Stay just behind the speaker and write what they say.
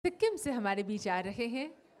सिक्किम से हमारे बीच आ रहे हैं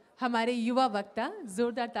हमारे युवा वक्ता।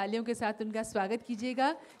 जोरदार तालियों के साथ उनका स्वागत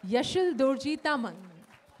कीजिएगा। Yashal Dorjee Tamang.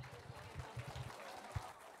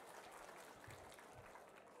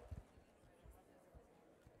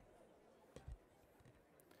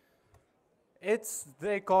 It's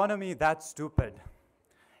the economy that's stupid.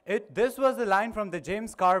 This was a line from the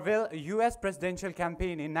James Carville US presidential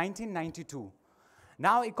campaign in 1992.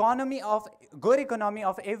 Now, good economy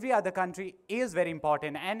of every other country is very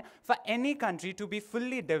important, and for any country to be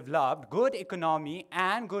fully developed, good economy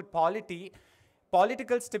and good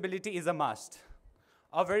political stability is a must.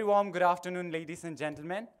 A very warm good afternoon, ladies and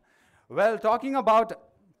gentlemen. Well, talking about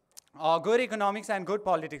good economics and good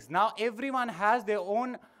politics. Now, everyone has their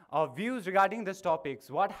own views regarding these topics.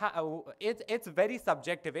 It's very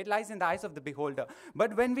subjective. It lies in the eyes of the beholder.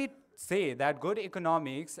 But when we say that good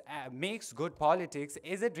economics makes good politics,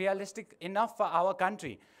 is it realistic enough for our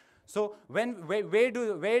country? So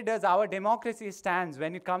where does our democracy stands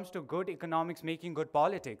when it comes to good economics making good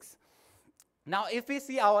politics? Now, if we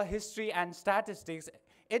see our history and statistics,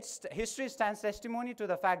 history stands testimony to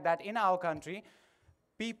the fact that in our country,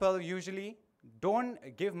 people usually don't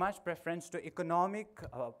give much preference to economic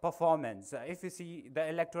performance. If you see the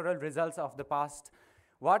electoral results of the past,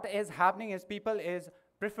 what is happening is people is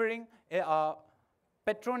preferring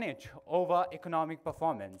patronage over economic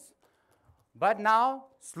performance. But now,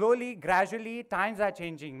 slowly, gradually, times are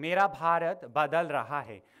changing. Mera Bharat badal raha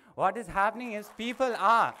hai. What is happening is people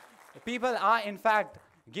are in fact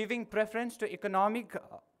giving preference to economic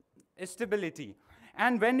stability.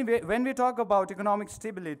 And when we talk about economic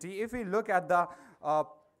stability, if we look at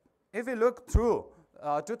if we look through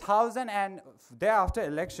 2000 and thereafter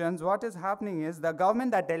elections, what is happening is the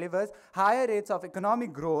government that delivers higher rates of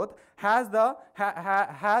economic growth has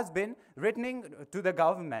been returning to the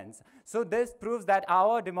governments. So this proves that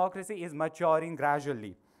our democracy is maturing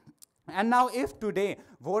gradually. And now if today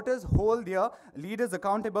voters hold their leaders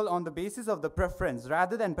accountable on the basis of the preference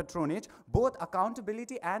rather than patronage, both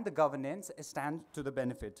accountability and the governance stand to the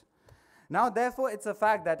benefit. Now, therefore, it's a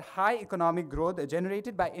fact that high economic growth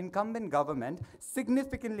generated by incumbent government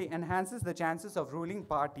significantly enhances the chances of ruling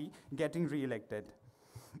party getting re-elected.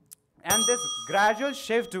 And this gradual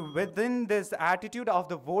shift within this attitude of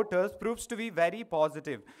the voters proves to be very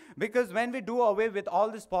positive. Because when we do away with all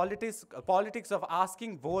this politics of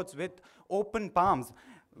asking votes with open palms,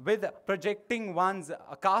 with projecting one's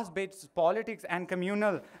caste-based politics and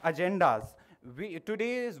communal agendas,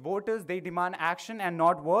 today's voters, they demand action and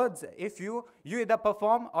not words. If you either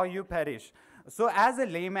perform or you perish. So as a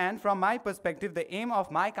layman, from my perspective, the aim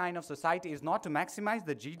of my kind of society is not to maximize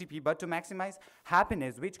the GDP, but to maximize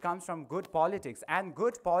happiness, which comes from good politics. And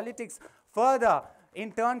good politics further,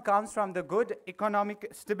 in turn, comes from the good economic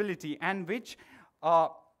stability, and which,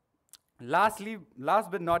 last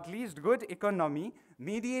but not least, good economy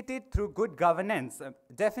mediated through good governance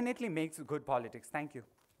definitely makes good politics. Thank you.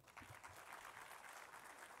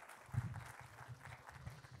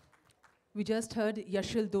 We just heard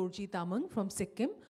Yeshal Dorjee Tamang from Sikkim.